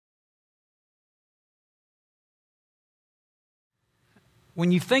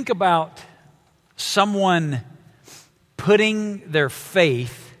When you think about someone putting their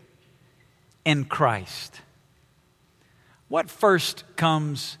faith in Christ, what first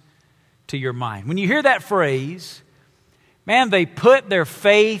comes to your mind? When you hear that phrase, man, they put their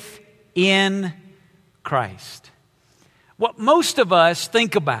faith in Christ. What most of us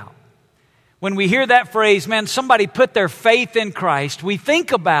think about when we hear that phrase, man, somebody put their faith in Christ, we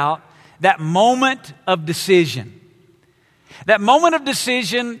think about that moment of decision. That moment of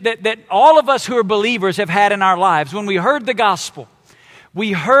decision that all of us who are believers have had in our lives. When we heard the gospel,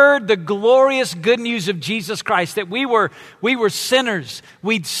 we heard the glorious good news of Jesus Christ, that we were sinners.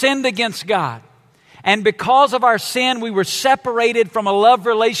 We'd sinned against God. And because of our sin, we were separated from a love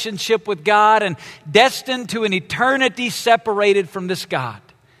relationship with God and destined to an eternity separated from this God.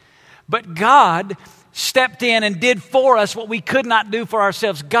 But God stepped in and did for us what we could not do for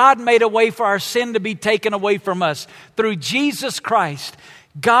ourselves. God made a way for our sin to be taken away from us. Through Jesus Christ,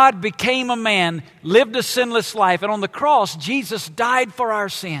 God became a man, lived a sinless life, and on the cross, Jesus died for our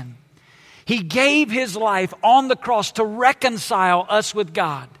sin. He gave His life on the cross to reconcile us with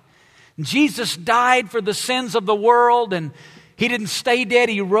God. Jesus died for the sins of the world, and He didn't stay dead.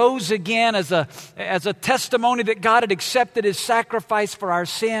 He rose again as a testimony that God had accepted His sacrifice for our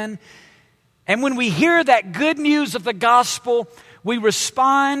sin. And when we hear that good news of the gospel, we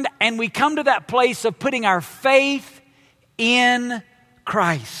respond and we come to that place of putting our faith in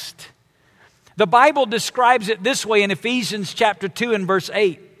Christ. The Bible describes it this way in Ephesians chapter 2 and verse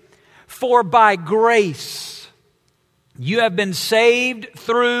 8. For by grace you have been saved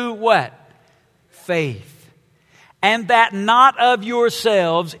through what? Faith. And that not of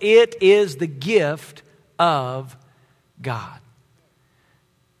yourselves, it is the gift of God.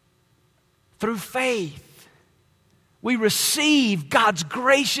 Through faith, we receive God's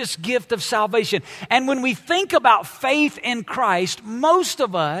gracious gift of salvation. And when we think about faith in Christ, most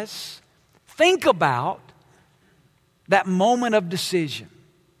of us think about that moment of decision.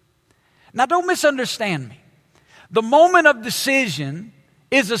 Now, don't misunderstand me. The moment of decision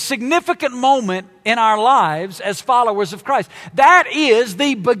is a significant moment in our lives as followers of Christ. That is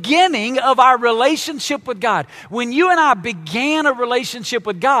the beginning of our relationship with God. When you and I began a relationship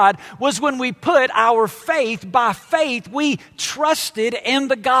with God was when we put our faith, by faith, we trusted in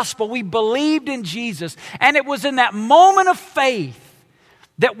the gospel. We believed in Jesus. And it was in that moment of faith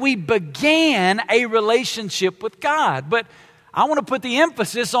that we began a relationship with God. But I want to put the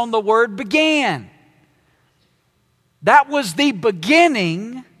emphasis on the word began. That was the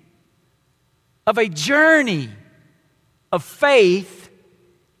beginning of a journey of faith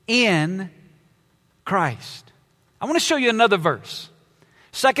in Christ. I want to show you another verse.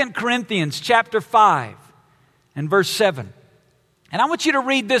 2 Corinthians chapter 5 and verse 7. And I want you to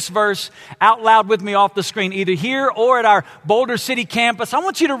read this verse out loud with me off the screen, either here or at our Boulder City campus. I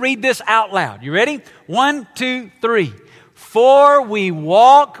want you to read this out loud. You ready? 1, 2, 3. For we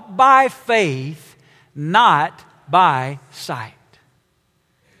walk by faith, not by sight.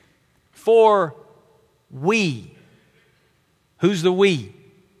 For we. Who's the we?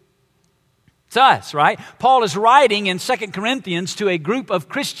 It's us, right? Paul is writing in 2 Corinthians to a group of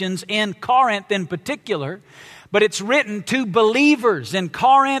Christians in Corinth in particular, but it's written to believers in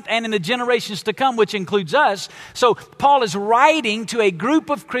Corinth and in the generations to come, which includes us. So Paul is writing to a group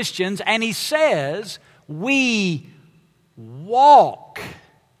of Christians and he says, we walk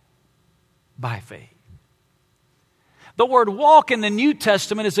by faith. The word walk in the New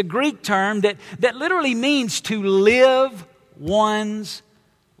Testament is a Greek term that literally means to live one's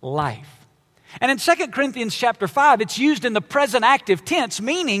life. And in 2 Corinthians chapter 5, it's used in the present active tense,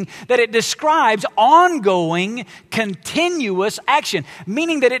 meaning that it describes ongoing, continuous action.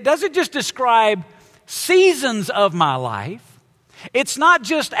 Meaning that it doesn't just describe seasons of my life. It's not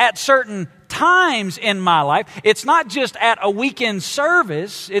just at certain times in my life. It's not just at a weekend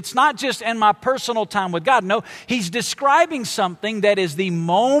service. It's not just in my personal time with God. No, he's describing something that is the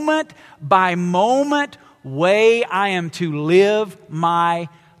moment by moment way I am to live my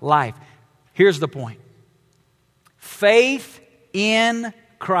life. Here's the point. Faith in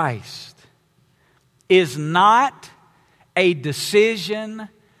Christ is not a decision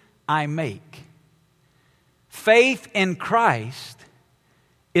I make. Faith in Christ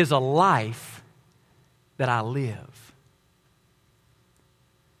is a life that I live.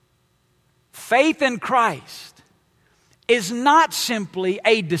 Faith in Christ is not simply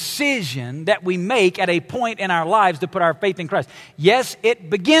a decision that we make at a point in our lives to put our faith in Christ. Yes, it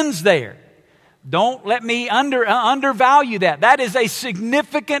begins there. Don't let me undervalue that. That is a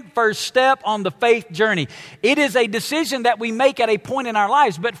significant first step on the faith journey. It is a decision that we make at a point in our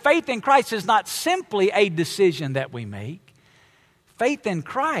lives, but faith in Christ is not simply a decision that we make. Faith in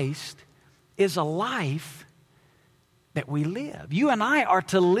Christ is a life that we live. You and I are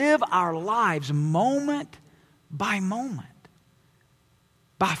to live our lives moment by moment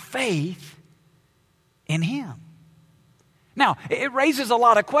by faith in Him. Now, it raises a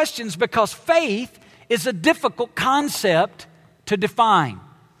lot of questions because faith is a difficult concept to define.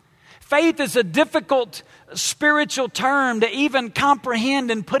 Faith is a difficult spiritual term to even comprehend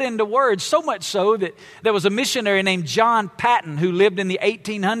and put into words, so much so that there was a missionary named John Paton who lived in the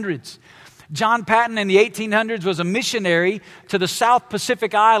 1800s. John Paton in the 1800s was a missionary to the South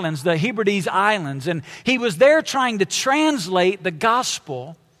Pacific Islands, the Hebrides Islands, and he was there trying to translate the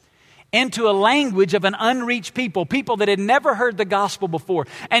gospel into a language of an unreached people that had never heard the gospel before.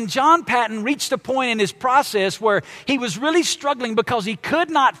 And John Paton reached a point in his process where he was really struggling because he could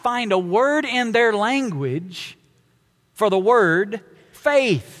not find a word in their language for the word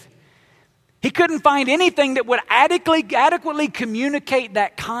faith. He couldn't find anything that would adequately communicate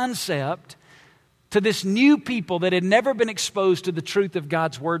that concept to this new people that had never been exposed to the truth of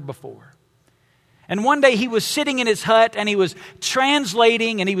God's word before. And one day he was sitting in his hut and he was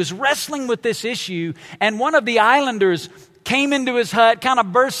translating and he was wrestling with this issue. And one of the islanders came into his hut, kind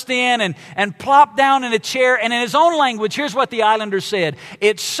of burst in and plopped down in a chair. And in his own language, here's what the islander said: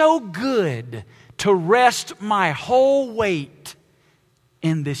 "It's so good to rest my whole weight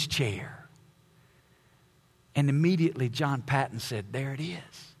in this chair." And immediately John Paton said, "There it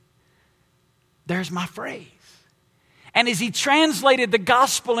is. There's my phrase." And as he translated the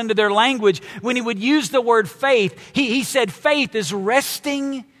gospel into their language, when he would use the word faith, he said faith is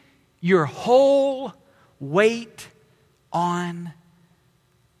resting your whole weight on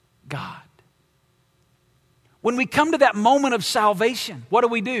God. When we come to that moment of salvation, what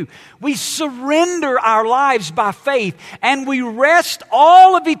do? We surrender our lives by faith and we rest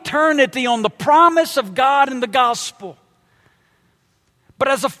all of eternity on the promise of God and the gospel. But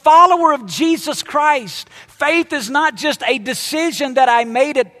as a follower of Jesus Christ, faith is not just a decision that I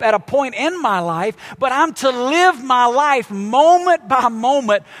made at a point in my life, but I'm to live my life moment by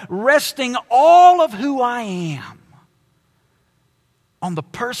moment, resting all of who I am on the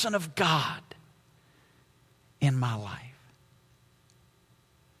person of God in my life.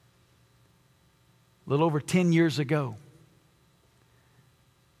 A little over 10 years ago,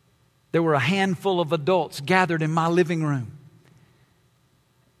 there were a handful of adults gathered in my living room,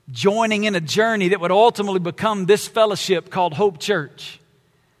 joining in a journey that would ultimately become this fellowship called Hope Church.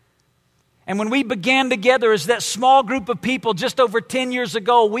 And when we began together as that small group of people just over 10 years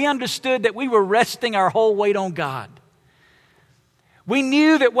ago, we understood that we were resting our whole weight on God. We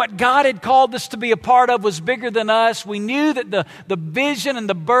knew that what God had called us to be a part of was bigger than us. We knew that the vision and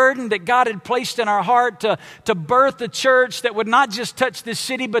the burden that God had placed in our heart to birth a church that would not just touch this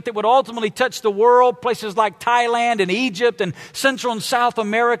city, but that would ultimately touch the world, places like Thailand and Egypt and Central and South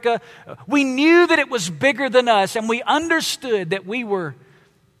America. We knew that it was bigger than us, and we understood that we were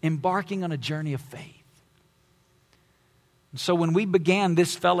embarking on a journey of faith. And so when we began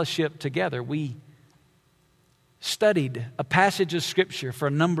this fellowship together, we studied a passage of Scripture for a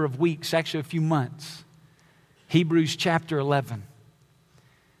number of weeks, actually a few months. Hebrews chapter 11.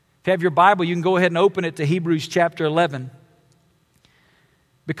 If you have your Bible, you can go ahead and open it to Hebrews chapter 11.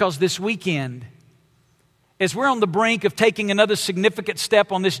 Because this weekend, as we're on the brink of taking another significant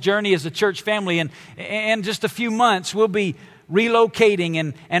step on this journey as a church family, and in just a few months, we'll be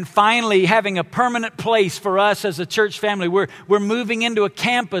relocating and finally having a permanent place for us as a church family. We're moving into a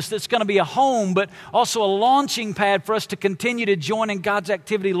campus that's going to be a home, but also a launching pad for us to continue to join in God's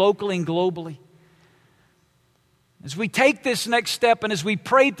activity locally and globally. As we take this next step and as we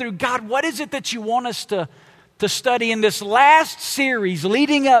pray through, God, what is it that you want us to study in this last series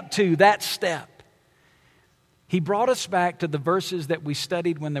leading up to that step? He brought us back to the verses that we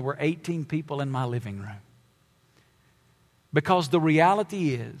studied when there were 18 people in my living room. Because the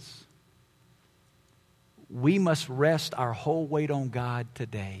reality is, we must rest our whole weight on God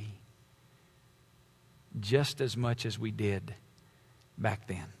today just as much as we did back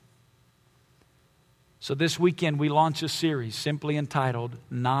then. So this weekend we launch a series simply entitled,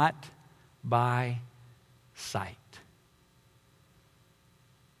 Not by Sight.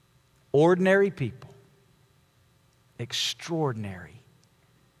 Ordinary people, extraordinary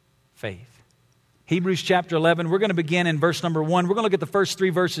faith. Hebrews chapter 11, we're going to begin in verse number 1. We're going to look at the first 3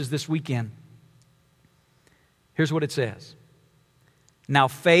 verses this weekend. Here's what it says. Now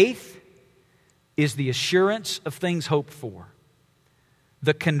faith is the assurance of things hoped for,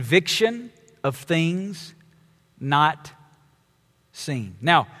 the conviction of things not seen.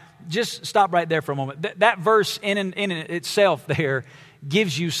 Now, just stop right there for a moment. That verse in itself there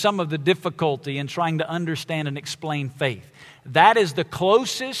gives you some of the difficulty in trying to understand and explain faith. That is the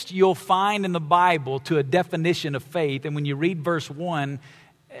closest you'll find in the Bible to a definition of faith. And when you read verse 1,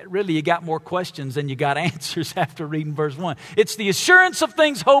 really you got more questions than you got answers after reading verse 1. It's the assurance of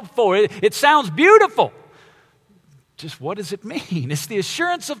things hoped for. It sounds beautiful. Just what does it mean? It's the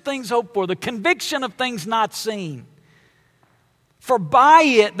assurance of things hoped for, the conviction of things not seen. For by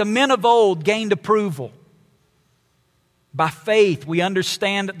it the men of old gained approval. By faith we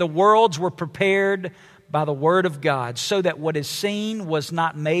understand that the worlds were prepared by the word of God, so that what is seen was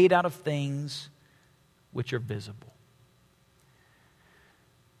not made out of things which are visible.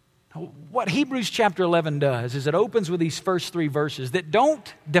 What Hebrews chapter 11 does is it opens with these first 3 verses that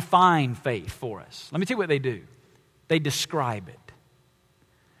don't define faith for us. Let me tell you what they do. They describe it.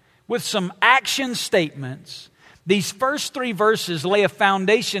 With some action statements, these first 3 verses lay a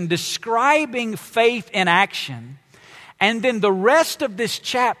foundation describing faith in action. And then the rest of this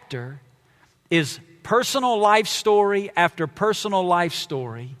chapter is personal life story after personal life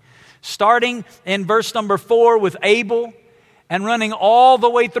story, starting in verse number 4 with Abel and running all the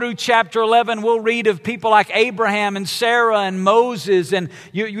way through chapter 11. We'll read of people like Abraham and Sarah and Moses, and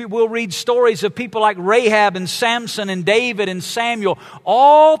we'll read stories of people like Rahab and Samson and David and Samuel.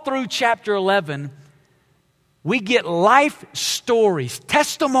 All through chapter 11, we get life stories,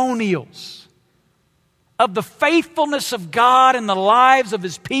 testimonials of the faithfulness of God in the lives of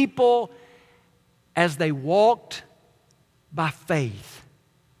His people as they walked by faith,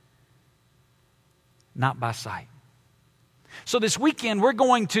 not by sight. So this weekend, we're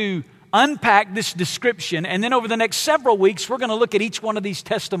going to unpack this description, and then over the next several weeks, we're going to look at each one of these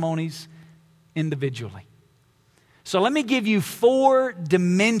testimonies individually. So let me give you 4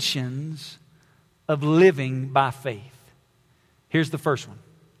 dimensions of living by faith. Here's the first one.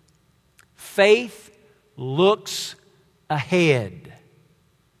 Faith looks ahead.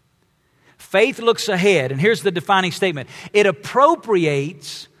 Faith looks ahead, and here's the defining statement. It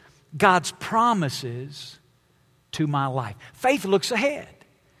appropriates God's promises to my life. Faith looks ahead.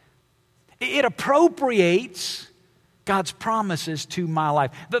 It appropriates God's promises to my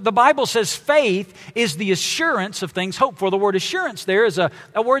life. The Bible says faith is the assurance of things hoped for. The word assurance there is a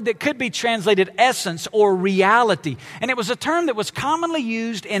word that could be translated essence or reality. And it was a term that was commonly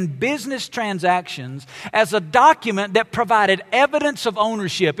used in business transactions as a document that provided evidence of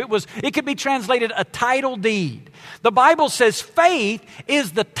ownership. It could be translated a title deed. The Bible says faith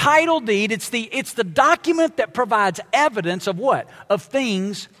is the title deed. It's the document that provides evidence of what? Of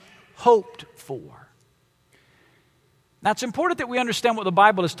things hoped for. Now, it's important that we understand what the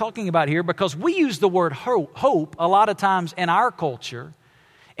Bible is talking about here, because we use the word hope a lot of times in our culture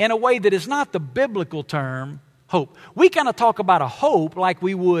in a way that is not the biblical term hope. We kind of talk about a hope like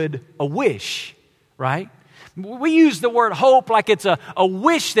we would a wish, right? We use the word hope like it's a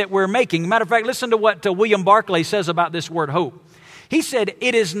wish that we're making. Matter of fact, listen to what William Barclay says about this word hope. He said,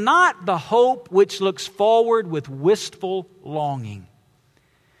 "It is not the hope which looks forward with wistful longing.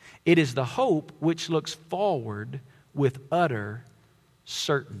 It is the hope which looks forward with utter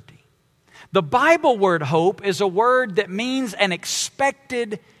certainty." The Bible word hope is a word that means an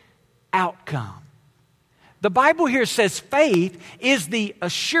expected outcome. The Bible here says faith is the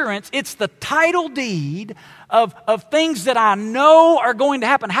assurance, it's the title deed of things that I know are going to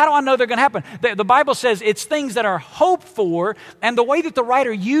happen. How do I know they're going to happen? The Bible says it's things that are hoped for, and the way that the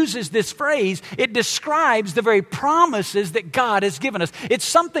writer uses this phrase, it describes the very promises that God has given us.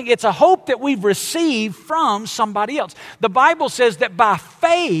 It's a hope that we've received from somebody else. The Bible says that by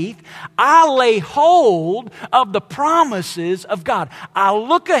faith, I lay hold of the promises of God. I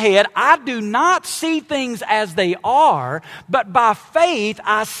look ahead. I do not see things as they are, but by faith,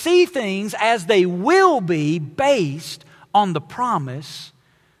 I see things as they will be, based on the promise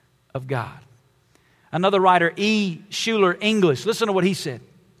of God. Another writer, E. Schuler English, listen to what he said.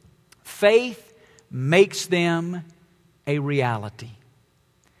 Faith makes them a reality.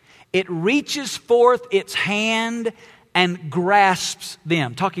 It reaches forth its hand and grasps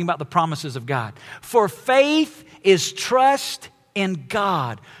them. Talking about the promises of God. For faith is trust in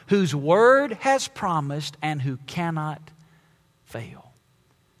God, whose word has promised and who cannot fail.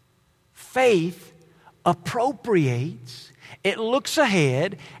 Faith appropriates, it looks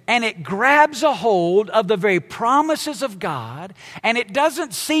ahead, and it grabs a hold of the very promises of God, and it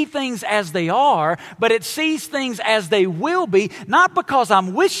doesn't see things as they are, but it sees things as they will be, not because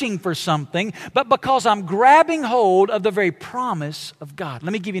I'm wishing for something, but because I'm grabbing hold of the very promise of God.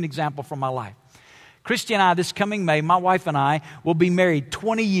 Let me give you an example from my life. Christy and I, this coming May, my wife and I will be married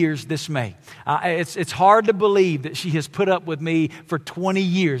 20 years this May. It's hard to believe that she has put up with me for 20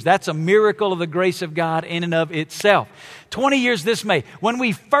 years. That's a miracle of the grace of God in and of itself. 20 years this May. When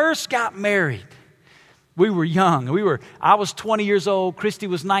we first got married, we were young. I was 20 years old. Christy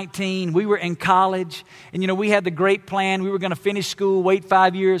was 19. We were in college. And, we had the great plan. We were going to finish school, wait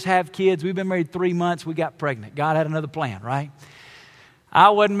 5 years, have kids. We've been married 3 months. We got pregnant. God had another plan, right?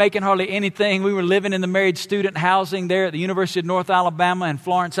 I wasn't making hardly anything. We were living in the married student housing there at the University of North Alabama in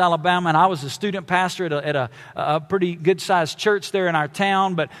Florence, Alabama. And I was a student pastor at a pretty good-sized church there in our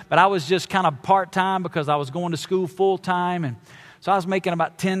town. But I was just kind of part-time because I was going to school full-time. And so I was making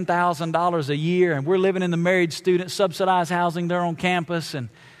about $10,000 a year. And we're living in the married student subsidized housing there on campus. And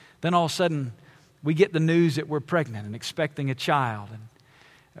then all of a sudden, we get the news that we're pregnant and expecting a child. And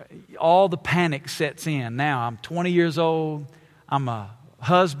all the panic sets in. Now, I'm 20 years old. I'm a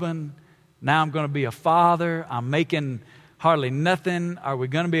husband. Now I'm going to be a father. I'm making hardly nothing. Are we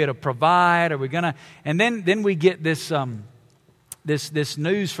going to be able to provide? Are we going to? And then we get this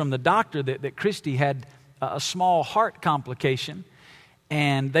news from the doctor that Christy had a small heart complication,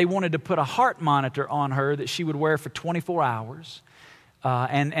 and they wanted to put a heart monitor on her that she would wear for 24 hours,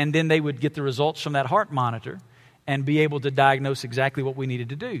 and then they would get the results from that heart monitor and be able to diagnose exactly what we needed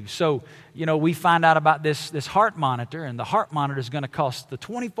to do. So, we find out about this heart monitor, and the heart monitor is going to cost the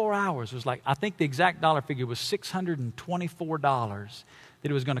 24 hours. Was like, I think the exact dollar figure was $624 that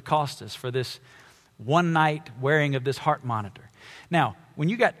it was going to cost us for this one night wearing of this heart monitor. Now, when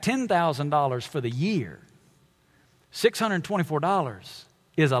you got $10,000 for the year, $624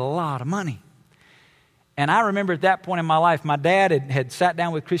 is a lot of money. And I remember at that point in my life, my dad had sat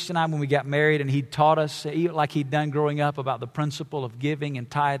down with Christy and I when we got married, and he taught us, like he'd done growing up, about the principle of giving and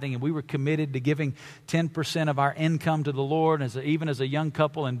tithing. And we were committed to giving 10% of our income to the Lord, even as a young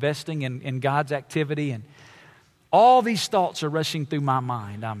couple, investing in God's activity. And all these thoughts are rushing through my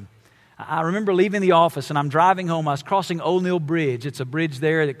mind. I remember leaving the office, and I'm driving home. I was crossing O'Neill Bridge. It's a bridge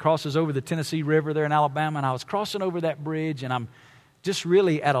there that crosses over the Tennessee River there in Alabama. And I was crossing over that bridge, and I'm just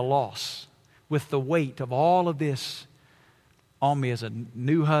really at a loss with the weight of all of this on me as a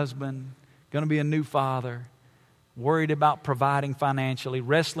new husband, going to be a new father, worried about providing financially,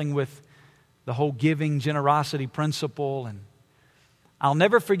 wrestling with the whole giving, generosity principle. And I'll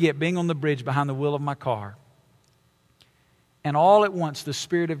never forget being on the bridge behind the wheel of my car. And all at once, the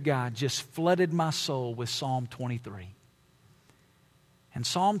Spirit of God just flooded my soul with Psalm 23. And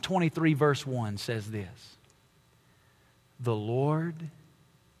Psalm 23 verse 1 says this: "The Lord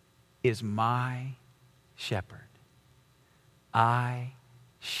is my shepherd. I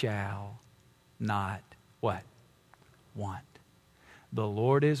shall not" what? "Want. The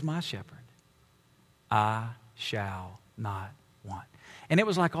Lord is my shepherd. I shall not want." And it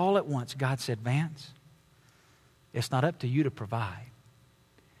was like all at once God said, "Vance, it's not up to you to provide.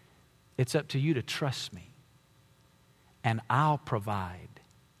 It's up to you to trust me. And I'll provide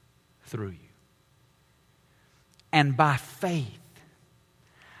through you." And by faith,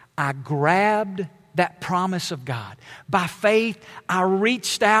 I grabbed that promise of God. By faith, I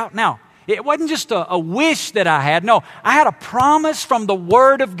reached out. Now, it wasn't just a wish that I had. No, I had a promise from the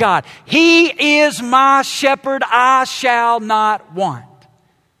Word of God. He is my shepherd. I shall not want.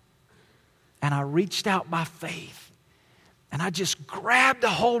 And I reached out by faith. And I just grabbed a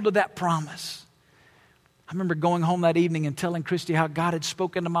hold of that promise. I remember going home that evening and telling Christy how God had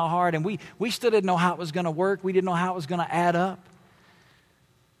spoken to my heart. And we still didn't know how it was going to work. We didn't know how it was going to add up.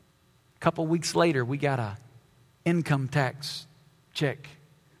 A couple weeks later, we got an income tax check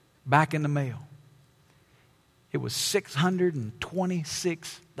back in the mail. It was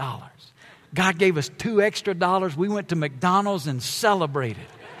 $626. God gave us $2 extra. We went to McDonald's and celebrated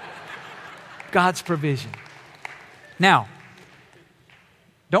God's provision. Now,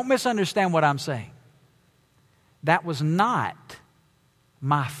 don't misunderstand what I'm saying. That was not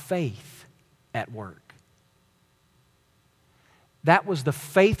my faith at work. That was the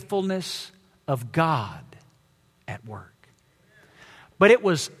faithfulness of God at work. But it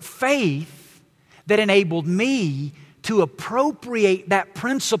was faith that enabled me to appropriate that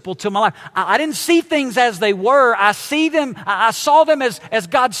principle to my life. I didn't see things as they were. I saw them as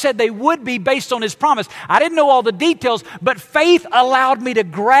God said they would be based on His promise. I didn't know all the details, but faith allowed me to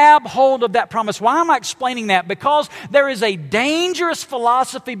grab hold of that promise. Why am I explaining that? Because there is a dangerous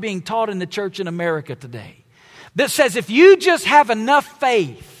philosophy being taught in the church in America today that says if you just have enough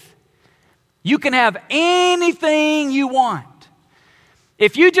faith, you can have anything you want.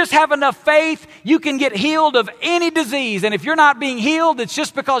 If you just have enough faith, you can get healed of any disease. And if you're not being healed, it's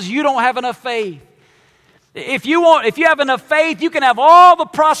just because you don't have enough faith. If you have enough faith, you can have all the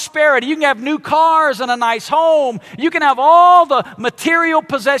prosperity. You can have new cars and a nice home. You can have all the material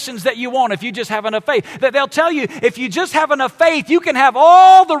possessions that you want if you just have enough faith. That they'll tell you, if you just have enough faith, you can have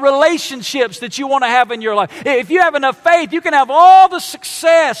all the relationships that you want to have in your life. If you have enough faith, you can have all the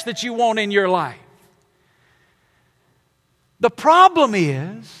success that you want in your life. The problem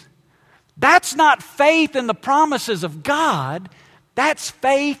is, that's not faith in the promises of God. That's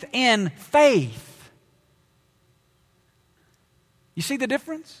faith in faith. You see the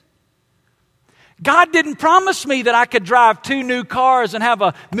difference? God didn't promise me that I could drive 2 new cars and have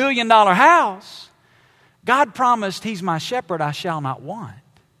a $1 million house. God promised He's my shepherd, I shall not want.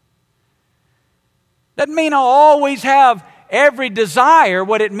 Doesn't mean I'll always have every desire.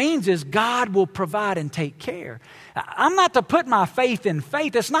 What it means is God will provide and take care. I'm not to put my faith in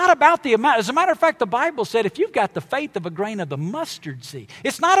faith. It's not about the amount. As a matter of fact, the Bible said if you've got the faith of a grain of the mustard seed,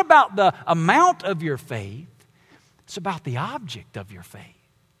 it's not about the amount of your faith. It's about the object of your faith.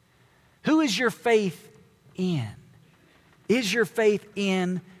 Who is your faith in? Is your faith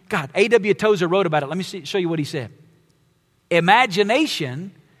in God? A.W. Tozer wrote about it. Let me show you what he said.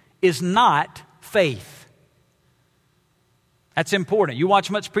 Imagination is not faith. That's important. You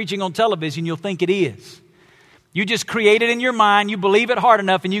watch much preaching on television, you'll think it is. You just create it in your mind, you believe it hard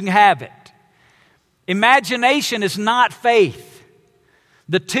enough, and you can have it. Imagination is not faith.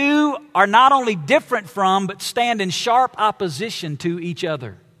 The two are not only different from, but stand in sharp opposition to each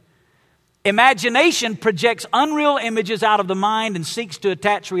other. Imagination projects unreal images out of the mind and seeks to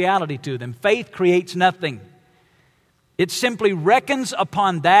attach reality to them. Faith creates nothing. It simply reckons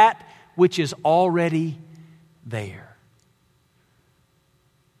upon that which is already there.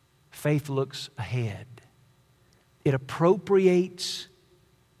 Faith looks ahead. It appropriates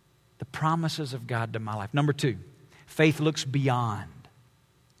the promises of God to my life. Number 2, faith looks beyond.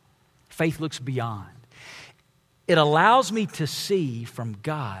 Faith looks beyond. It allows me to see from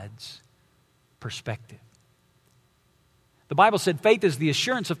God's perspective. The Bible said faith is the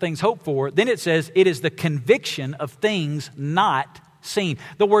assurance of things hoped for. Then it says it is the conviction of things not seen.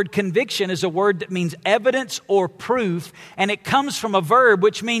 The word conviction is a word that means evidence or proof, and it comes from a verb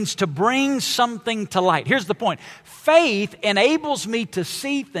which means to bring something to light. Here's the point. Faith enables me to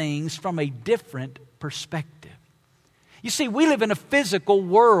see things from a different perspective. You see, we live in a physical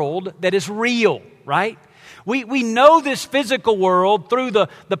world that is real, right? We know this physical world through the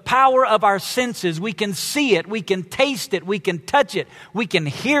power of our senses. We can see it, we can taste it, we can touch it, we can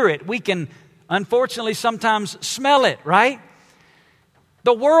hear it, we can, unfortunately, sometimes smell it, right?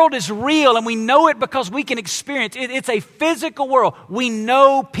 The world is real, and we know it because we can experience it. It's a physical world. We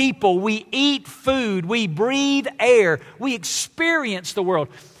know people, we eat food, we breathe air, we experience the world.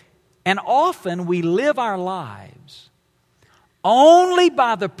 And often we live our lives only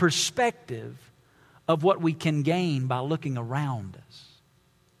by the perspective of what we can gain by looking around us.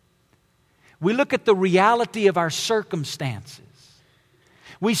 We look at the reality of our circumstances.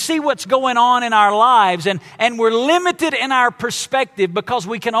 We see what's going on in our lives, and we're limited in our perspective because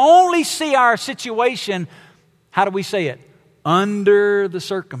we can only see our situation, how do we say it? Under the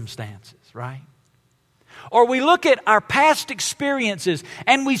circumstances, right? Or we look at our past experiences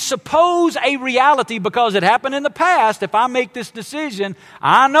and we suppose a reality because it happened in the past. If I make this decision,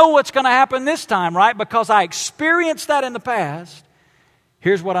 I know what's going to happen this time, right? Because I experienced that in the past.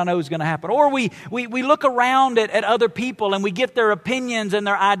 Here's what I know is going to happen. Or we look around at other people and we get their opinions and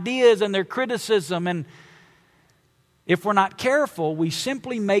their ideas and their criticism. And if we're not careful, we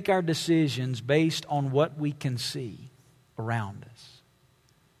simply make our decisions based on what we can see around us.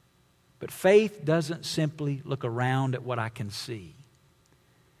 But faith doesn't simply look around at what I can see.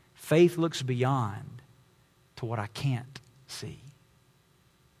 Faith looks beyond to what I can't see.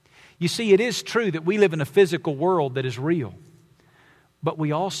 You see, it is true that we live in a physical world that is real, but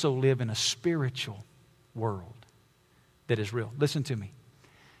we also live in a spiritual world that is real. Listen to me.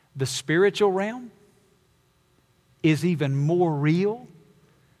 The spiritual realm is even more real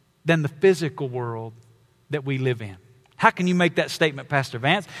than the physical world that we live in. How can you make that statement, Pastor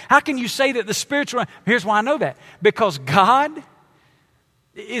Vance? How can you say that the spiritual realm? Here's why I know that. Because God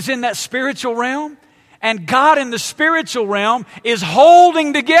is in that spiritual realm, and God in the spiritual realm is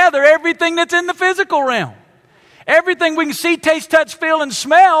holding together everything that's in the physical realm. Everything we can see, taste, touch, feel, and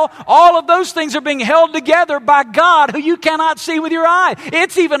smell, all of those things are being held together by God who you cannot see with your eye.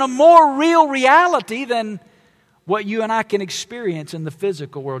 It's even a more real reality than what you and I can experience in the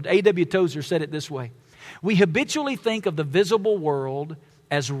physical world. A.W. Tozer said it this way. We habitually think of the visible world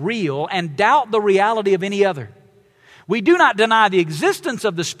as real and doubt the reality of any other. We do not deny the existence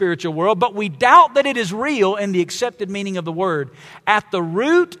of the spiritual world, but we doubt that it is real in the accepted meaning of the word. At the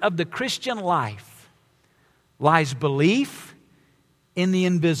root of the Christian life lies belief in the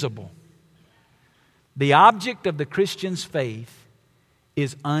invisible. The object of the Christian's faith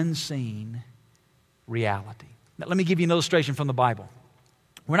is unseen reality. Now, let me give you an illustration from the Bible.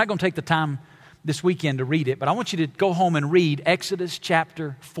 We're not going to take the time this weekend to read it, but I want you to go home and read Exodus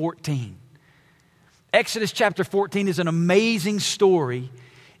chapter 14. Exodus chapter 14 is an amazing story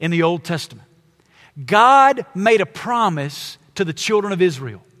in the Old Testament. God made a promise to the children of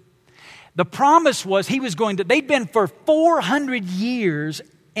Israel. The promise was they'd been for 400 years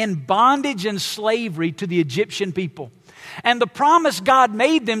in bondage and slavery to the Egyptian people. And the promise God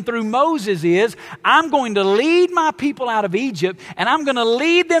made them through Moses is, I'm going to lead my people out of Egypt, and I'm going to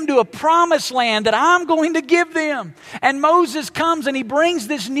lead them to a promised land that I'm going to give them. And Moses comes and he brings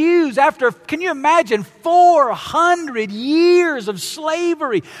this news after, can you imagine, 400 years of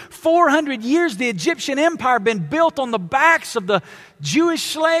slavery. 400 years the Egyptian empire had been built on the backs of the Jewish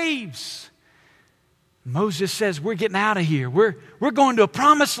slaves. Moses says, we're getting out of here. We're going to a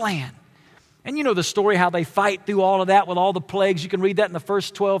promised land. And you know the story, how they fight through all of that with all the plagues. You can read that in the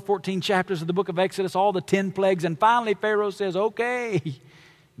first 12, 14 chapters of the book of Exodus, all the 10 plagues. And finally Pharaoh says, okay,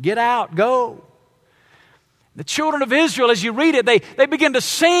 get out, go. The children of Israel, as you read it, they begin to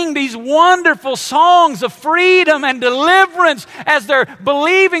sing these wonderful songs of freedom and deliverance as they're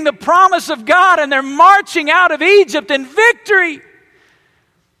believing the promise of God, and they're marching out of Egypt in victory.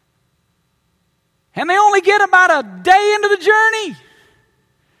 And they only get about a day into the journey.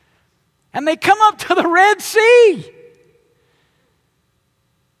 And they come up to the Red Sea.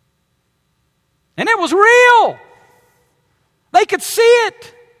 And it was real. They could see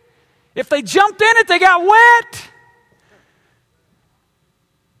it. If they jumped in it, they got wet.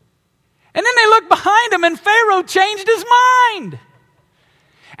 And then they looked behind them and Pharaoh changed his mind.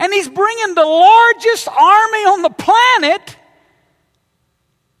 And he's bringing the largest army on the planet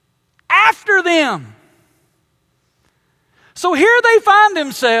after them. So here they find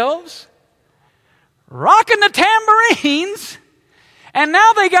themselves rocking the tambourines, and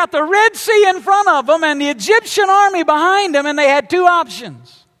now they got the Red Sea in front of them and the Egyptian army behind them, and they had two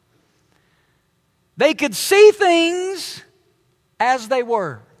options. They could see things as they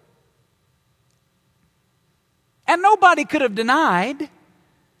were. And nobody could have denied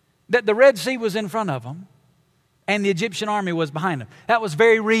that the Red Sea was in front of them and the Egyptian army was behind them. That was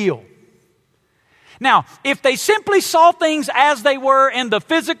very real. Now, if they simply saw things as they were in the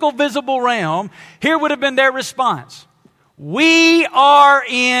physical, visible realm, here would have been their response. We are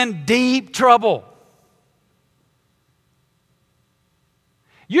in deep trouble.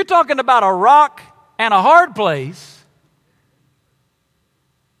 You're talking about a rock and a hard place.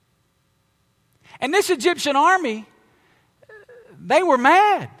 And this Egyptian army, they were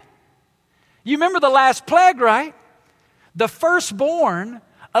mad. You remember the last plague, right? The firstborn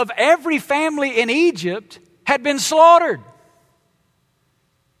of every family in Egypt had been slaughtered.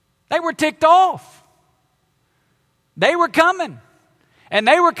 They were ticked off. They were coming. And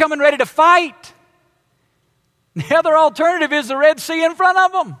they were coming ready to fight. The other alternative is the Red Sea in front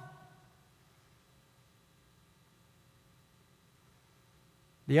of them.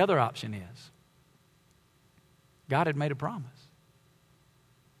 The other option is God had made a promise.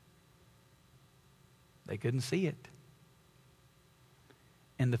 They couldn't see it.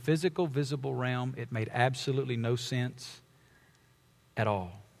 In the physical, visible realm, it made absolutely no sense at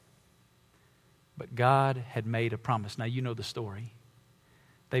all. But God had made a promise. Now, you know the story.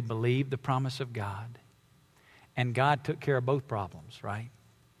 They believed the promise of God. And God took care of both problems, right?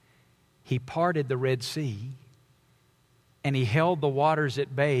 He parted the Red Sea. And He held the waters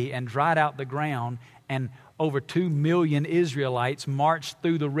at bay and dried out the ground. And over 2 million Israelites marched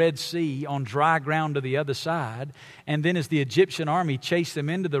through the Red Sea on dry ground to the other side. And then as the Egyptian army chased them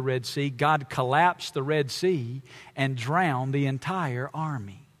into the Red Sea, God collapsed the Red Sea and drowned the entire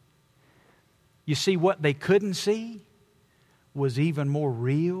army. You see, what they couldn't see was even more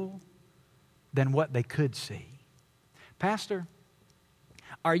real than what they could see. Pastor,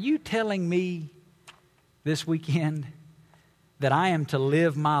 are you telling me this weekend that I am to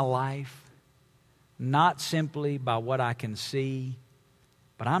live my life not simply by what I can see,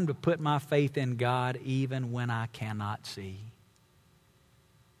 but I'm to put my faith in God even when I cannot see?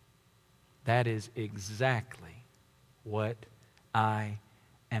 That is exactly what I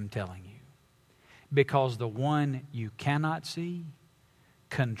am telling you. Because the one you cannot see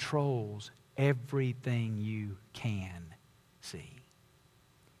controls everything you can see.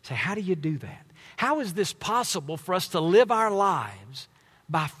 So how do you do that? How is this possible for us to live our lives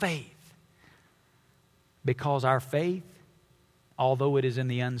by faith? Because our faith, although it is in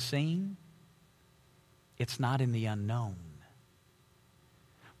the unseen, it's not in the unknown.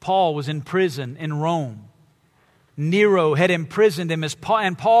 Paul was in prison in Rome Nero had imprisoned him,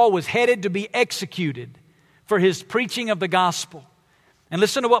 and Paul was headed to be executed for his preaching of the gospel. And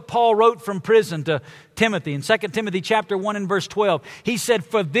listen to what Paul wrote from prison to Timothy in 2 Timothy chapter 1 and verse 12. He said,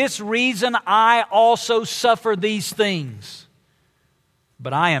 "For this reason I also suffer these things,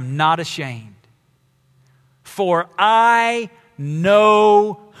 but I am not ashamed. For I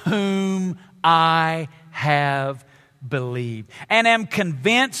know whom I have believed, and am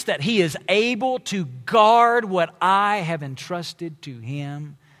convinced that He is able to guard what I have entrusted to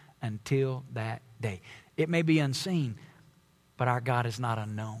Him until that day." It may be unseen, but our God is not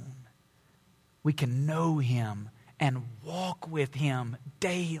unknown. We can know Him and walk with Him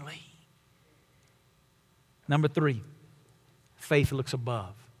daily. Number 3, faith looks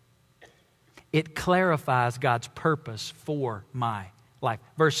above. It clarifies God's purpose for my life.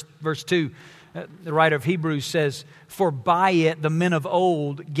 Verse 2, the writer of Hebrews says, "For by it the men of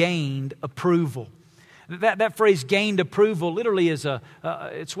old gained approval." That phrase, gained approval, literally is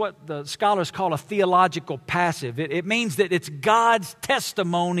it's what the scholars call a theological passive. It means that it's God's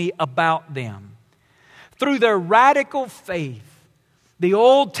testimony about them. Through their radical faith, the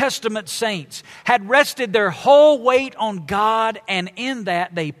Old Testament saints had rested their whole weight on God, and in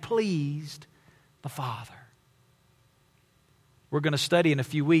that they pleased the Father. We're going to study in a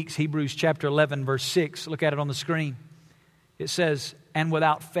few weeks Hebrews chapter 11 verse 6. Look at it on the screen. It says, "And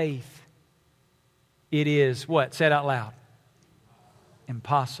without faith, it is," what? Say it out loud.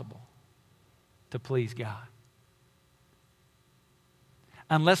 "Impossible to please God."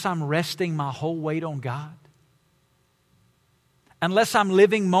 Unless I'm resting my whole weight on God, unless I'm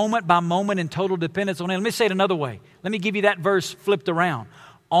living moment by moment in total dependence on Him. Let me say it another way. Let me give you that verse flipped around.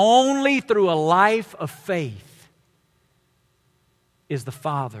 Only through a life of faith is the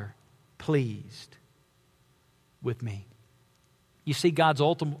Father pleased with me. You see, God's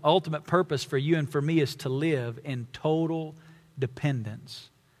ultimate purpose for you and for me is to live in total dependence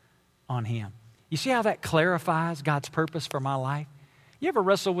on Him. You see how that clarifies God's purpose for my life? You ever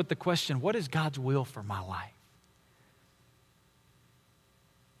wrestle with the question, what is God's will for my life?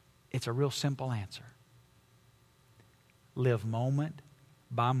 It's a real simple answer. Live moment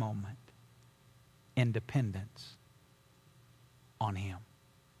by moment in dependence on Him.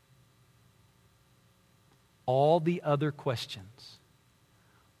 All the other questions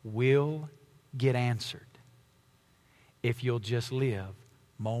will get answered if you'll just live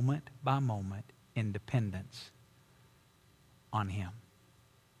moment by moment in dependence on Him.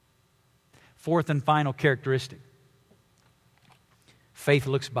 Fourth and final characteristic. Faith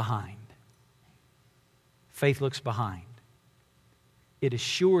looks behind. Faith looks behind. It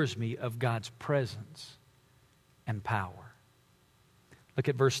assures me of God's presence and power. Look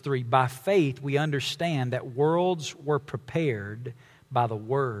at verse 3. "By faith we understand that worlds were prepared by the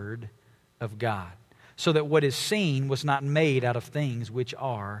word of God, so that what is seen was not made out of things which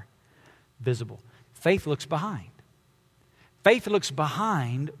are visible." Faith looks behind. Faith looks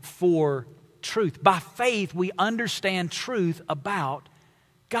behind for truth. By faith we understand truth about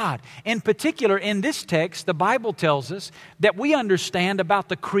God. In particular, in this text, the Bible tells us that we understand about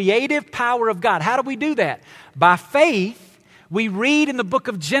the creative power of God. How do we do that? By faith, we read in the book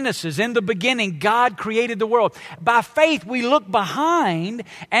of Genesis, in the beginning, God created the world. By faith, we look behind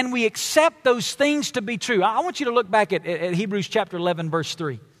and we accept those things to be true. I want you to look back at Hebrews chapter 11, verse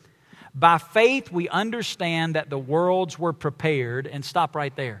 3. By faith, we understand that the worlds were prepared, and stop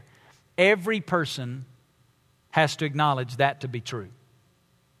right there. Every person has to acknowledge that to be true.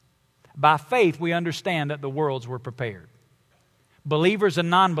 By faith, we understand that the worlds were prepared. Believers and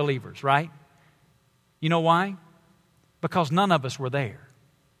non-believers, right? You know why? Because none of us were there.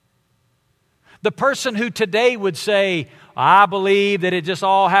 The person who today would say, "I believe that it just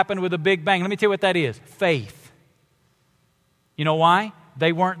all happened with a big bang." Let me tell you what that is. Faith. You know why?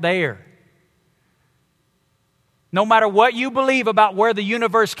 They weren't there. No matter what you believe about where the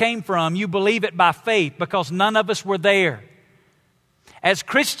universe came from, you believe it by faith because none of us were there. As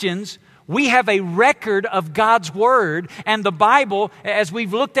Christians, we have a record of God's Word, and the Bible, as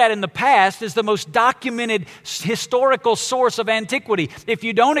we've looked at in the past, is the most documented historical source of antiquity. If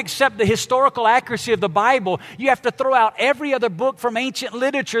you don't accept the historical accuracy of the Bible, you have to throw out every other book from ancient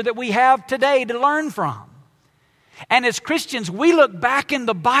literature that we have today to learn from. And as Christians, we look back in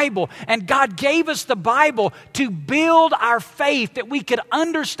the Bible, and God gave us the Bible to build our faith, that we could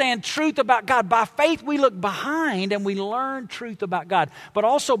understand truth about God. By faith, we look behind and we learn truth about God. But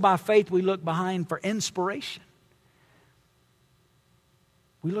also by faith, we look behind for inspiration.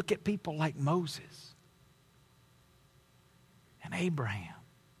 We look at people like Moses and Abraham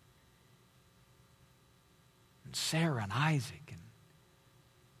and Sarah and Isaac and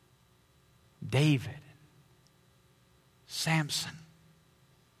David, Samson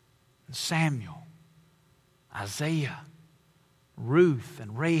and Samuel, Isaiah, Ruth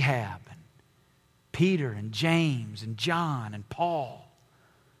and Rahab, and Peter and James and John and Paul.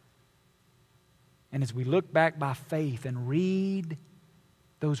 And as we look back by faith and read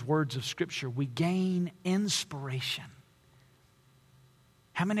those words of Scripture, we gain inspiration.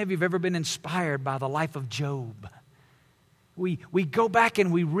 How many of you have ever been inspired by the life of Job? We go back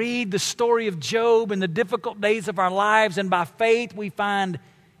and we read the story of Job in the difficult days of our lives, and by faith we find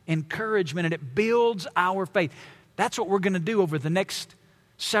encouragement, and it builds our faith. That's what we're going to do over the next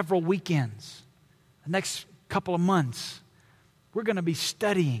several weekends, the next couple of months. We're going to be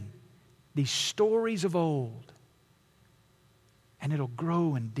studying these stories of old, and it'll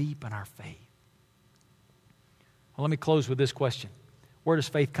grow and deepen our faith. Well, let me close with this question. Where does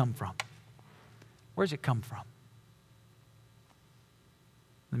faith come from? Where does it come from?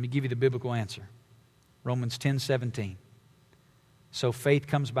 Let me give you the biblical answer. Romans 10:17. So faith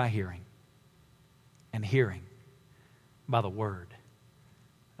comes by hearing, and hearing by the word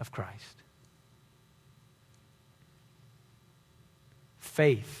of Christ.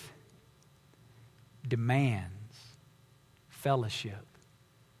 Faith demands fellowship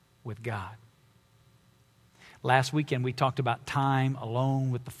with God. Last weekend we talked about time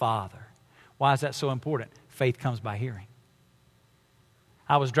alone with the Father. Why is that so important? Faith comes by hearing.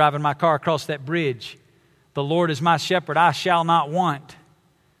 I was driving my car across that bridge. The Lord is my shepherd, I shall not want.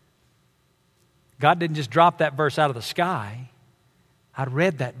 God didn't just drop that verse out of the sky. I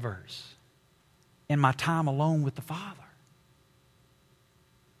read that verse in my time alone with the Father.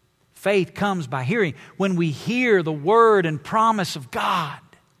 Faith comes by hearing. When we hear the word and promise of God,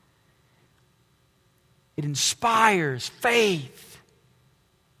 it inspires faith.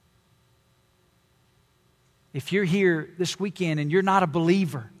 If you're here this weekend and you're not a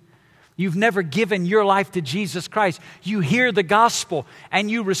believer, you've never given your life to Jesus Christ, you hear the gospel and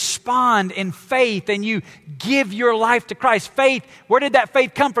you respond in faith and you give your life to Christ. Faith, where did that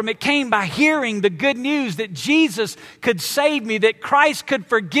faith come from? It came by hearing the good news that Jesus could save me, that Christ could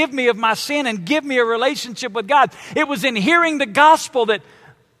forgive me of my sin and give me a relationship with God. It was in hearing the gospel that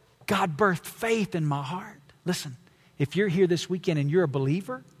God birthed faith in my heart. Listen, if you're here this weekend and you're a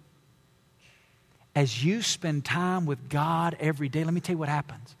believer, as you spend time with God every day, let me tell you what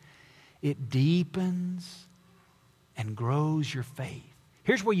happens. It deepens and grows your faith.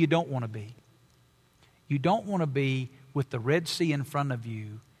 Here's where you don't want to be. You don't want to be with the Red Sea in front of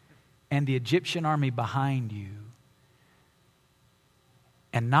you and the Egyptian army behind you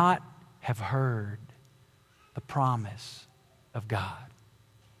and not have heard the promise of God.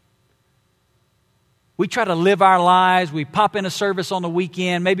 We try to live our lives. We pop in a service on the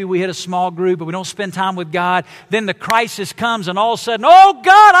weekend. Maybe we hit a small group, but we don't spend time with God. Then the crisis comes and all of a sudden, oh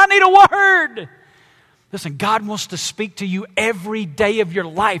God, I need a word. Listen, God wants to speak to you every day of your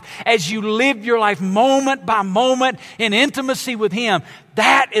life. As you live your life moment by moment in intimacy with Him,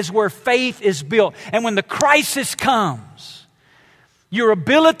 that is where faith is built. And when the crisis comes, your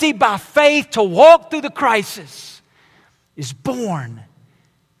ability by faith to walk through the crisis is born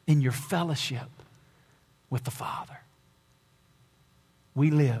in your fellowship with the Father. We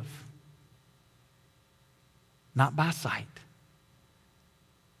live not by sight,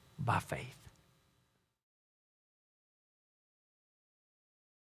 by faith.